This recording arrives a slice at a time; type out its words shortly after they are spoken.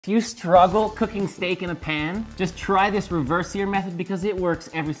If you struggle cooking steak in a pan, just try this reverse sear method because it works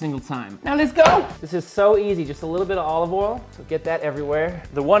every single time. Now let's go! This is so easy, just a little bit of olive oil, so get that everywhere.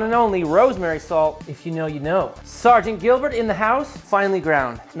 The one and only rosemary salt, if you know, you know. Sergeant Gilbert in the house, finely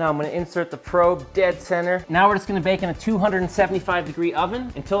ground. Now I'm gonna insert the probe dead center. Now we're just gonna bake in a 275-degree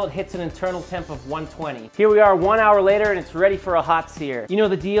oven until it hits an internal temp of 120. Here we are 1 hour later and it's ready for a hot sear. You know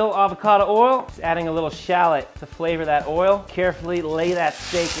the deal, avocado oil? Just adding a little shallot to flavor that oil. Carefully lay that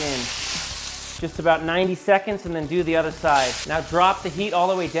steak in. Just about 90 seconds and then do the other side. Now drop the heat all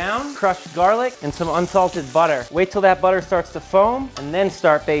the way down, crushed garlic and some unsalted butter. Wait till that butter starts to foam and then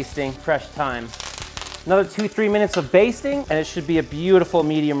start basting, fresh thyme. Another 2-3 minutes of basting and it should be a beautiful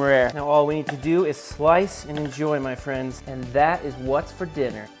medium rare. Now all we need to do is slice and enjoy, my friends. And that is what's for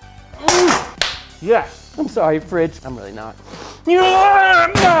dinner. Yes! I'm sorry, fridge. I'm really not.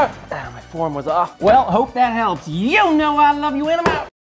 My form was off. Well, hope that helps. You know I love you and I'm out.